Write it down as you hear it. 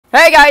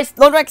Hey guys,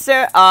 Lone Rex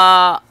here.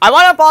 I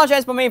want to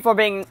apologize for me for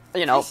being,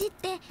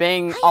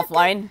 being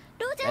offline.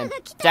 And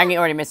Chang.e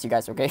already missed you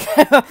guys, okay?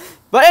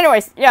 But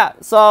anyways, yeah,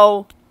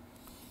 so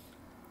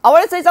I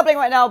want to say something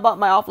right now about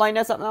my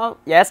offlineness now.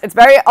 Yes, it's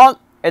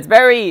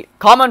very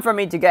common for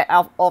me to get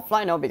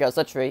offline now because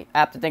literally I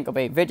have to think of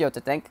a video to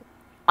think.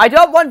 I do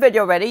have one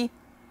video ready,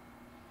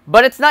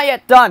 but it's not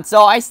yet done,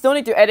 so I still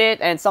need to edit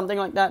and something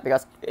like that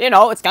because,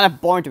 it's kind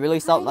of boring to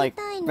release out like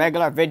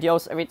regular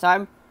videos every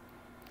time.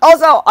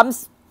 Also,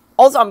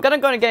 I'm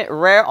gonna get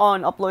rare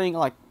on uploading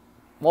like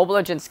Mobile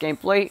Legends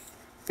gameplay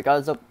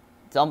because of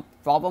some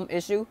problem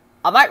issue.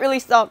 I might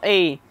release out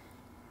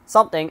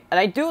something, and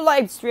I do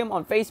live stream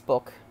on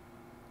Facebook,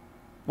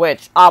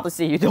 which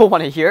obviously you don't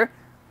want to hear.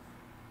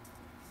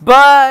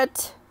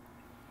 But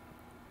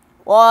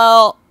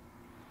well,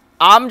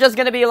 I'm just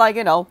gonna be like,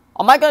 I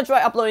might gonna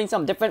try uploading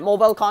some different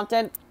mobile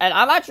content, and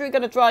I'm actually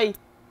gonna try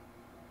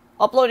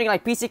uploading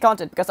like PC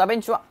content because I've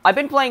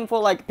been playing for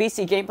like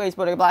PC gameplays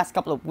for the last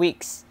couple of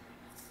weeks.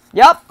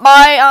 Yep,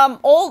 my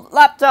old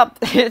laptop,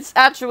 it's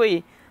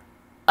actually,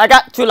 I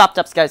got two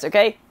laptops, guys,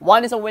 okay?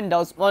 One is a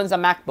Windows, one is a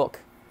MacBook.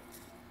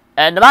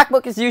 And the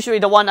MacBook is usually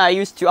the one I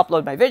use to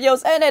upload my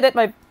videos and edit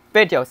my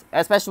videos,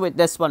 especially with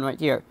this one right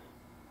here.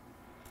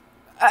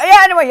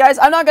 Yeah, anyway, guys,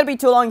 I'm not gonna be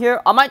too long here.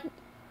 I'm not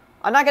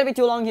gonna be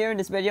too long here in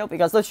this video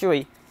because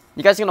literally,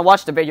 you guys are gonna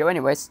watch the video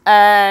anyways.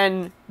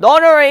 And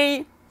don't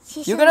worry,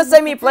 you're gonna see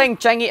me playing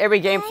Chang.e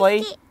every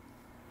gameplay.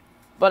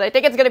 But I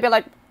think it's gonna be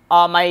like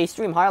my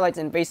stream highlights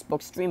in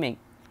Facebook streaming,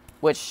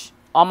 which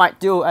I might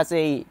do as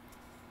a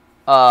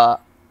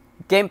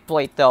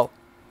gameplay though.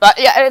 But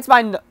yeah, it's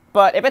fine.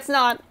 But if it's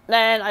not,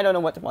 then I don't know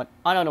what one.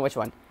 I don't know which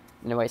one.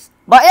 Anyways,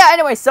 but yeah,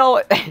 anyway,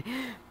 so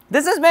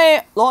this is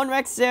me, Lone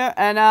Rex here,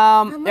 and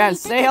yeah,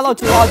 say hello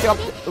to all up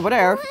over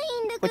there,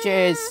 which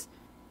is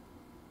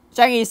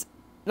Chang.e's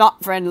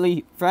not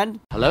friendly friend.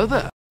 Hello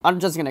there. I'm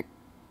just gonna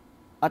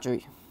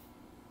actually,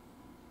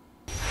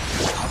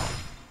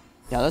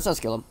 yeah, let's just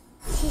kill him.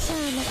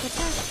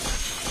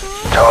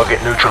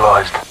 Target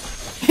neutralized.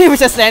 He was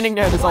just standing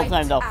there this whole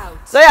time though.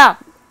 So yeah,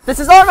 this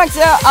is Lone Rex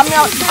here. I'm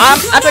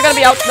actually gonna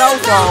be out now,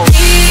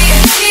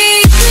 so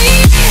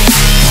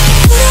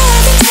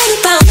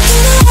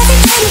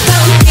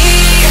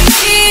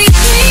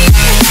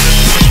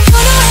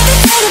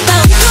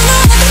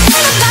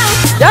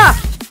yeah.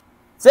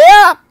 So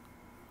yeah.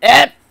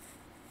 And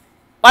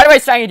by the way,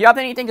 Chang.e, do you have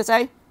anything to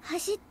say?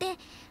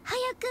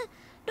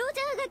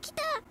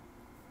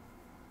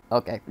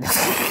 Okay.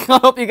 I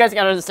hope you guys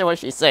can understand what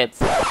she said.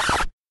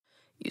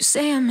 You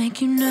say I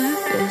make you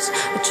nervous,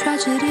 a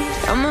tragedy,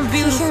 I'm a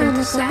beautiful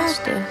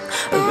disaster,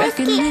 a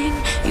reckoning.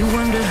 You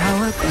wonder how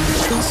I got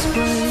this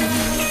way.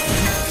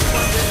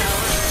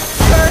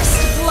 First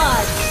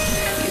blood.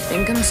 You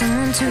think I'm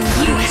someone to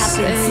You have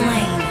been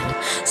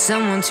slain.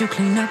 Someone to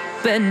clean up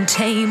and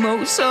tame.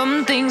 Oh,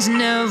 some things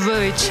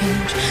never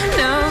change,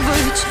 never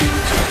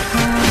change.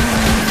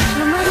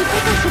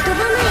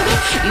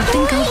 You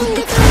think I would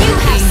be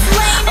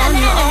on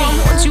your own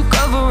once you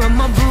cover up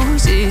my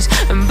bruises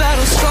and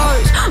battle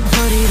scars,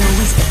 but it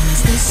always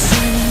ends the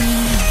same.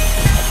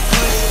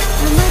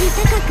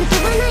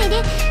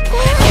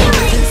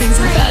 Everything's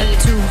about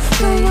to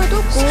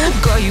face.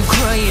 Got you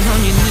crying on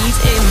your knees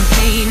in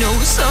pain. Oh,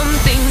 some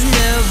things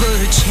never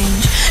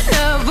change,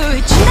 never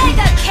change.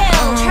 Mega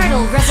kill!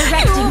 Turtle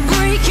resurrecting. You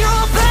break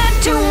your back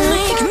to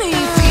make me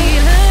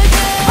feel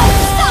again.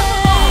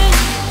 Unstoppable!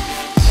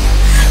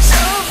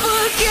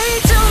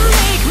 Suffocate to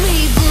make me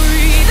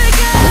breathe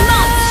again.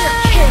 Monster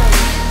kill!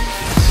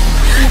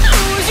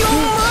 Lose your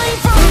mind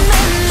from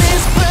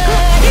endless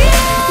pain.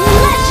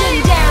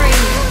 Legendary!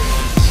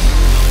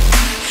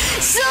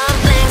 Some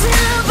things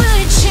never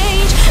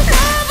change,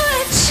 never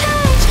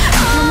change.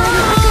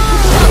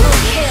 Double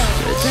kill!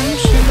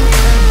 Redemption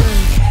never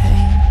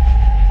came.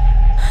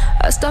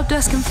 I stopped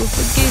asking for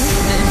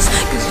forgiveness,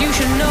 cause you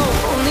should know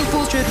only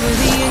fools tread where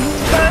the end.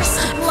 First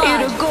Fear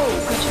to blood. go,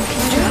 but you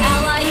can't. Your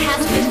ally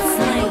has been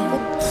slain.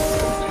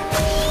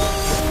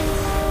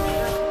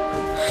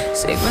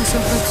 Save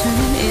myself by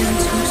turning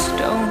into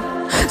stone.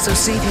 So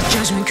save your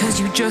judgment cause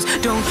you just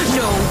don't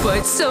know.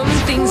 But some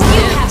things You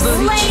have never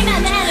slain change,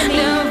 an enemy.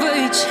 never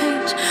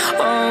change.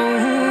 Oh,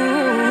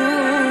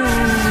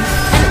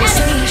 An they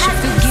say enemy I should has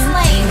been forgive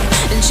slain.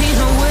 and change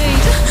my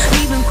ways,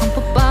 leaving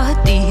crumpled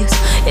bodies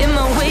in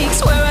my wake.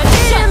 Swear I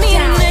didn't mean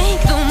to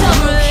make them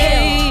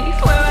break.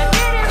 Swear I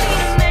didn't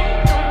mean to make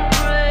them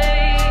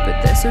break. But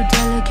they're so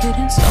delicate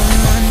and so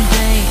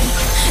mundane.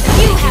 And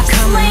You they have keep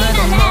coming slain like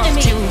a an moth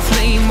enemy. to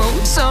flame. Oh,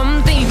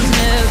 some things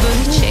never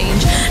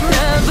change,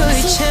 never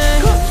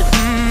change.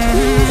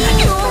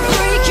 You'll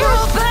break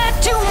your back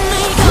to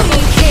make me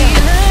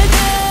feel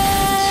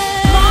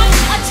again. Launch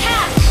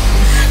attack!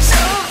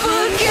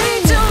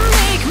 Suffocate to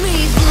make me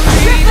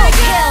breathe Triple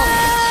kill!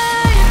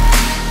 again.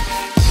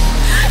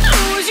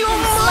 Lose your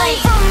mind Slain.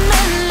 from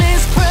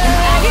endless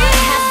Ally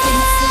has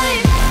been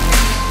slain.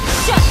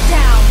 Shut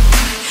down!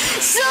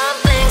 Some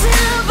things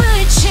never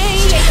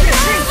change, Take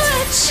retreat. never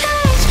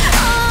change.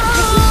 Oh.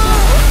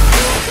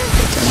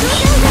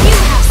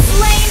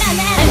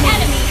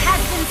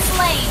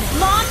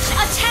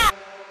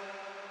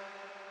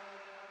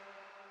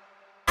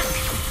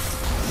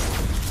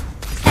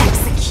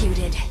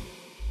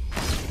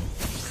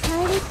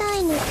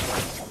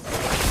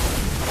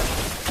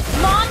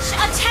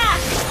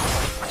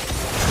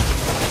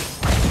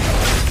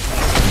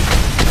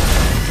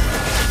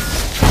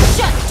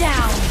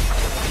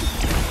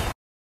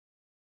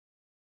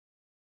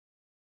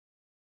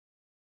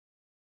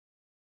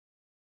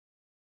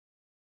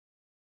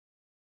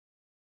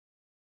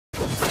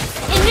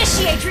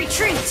 Initiate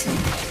retreat.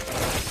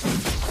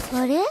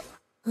 あれ？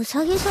う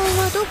さぎさん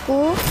はど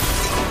こ？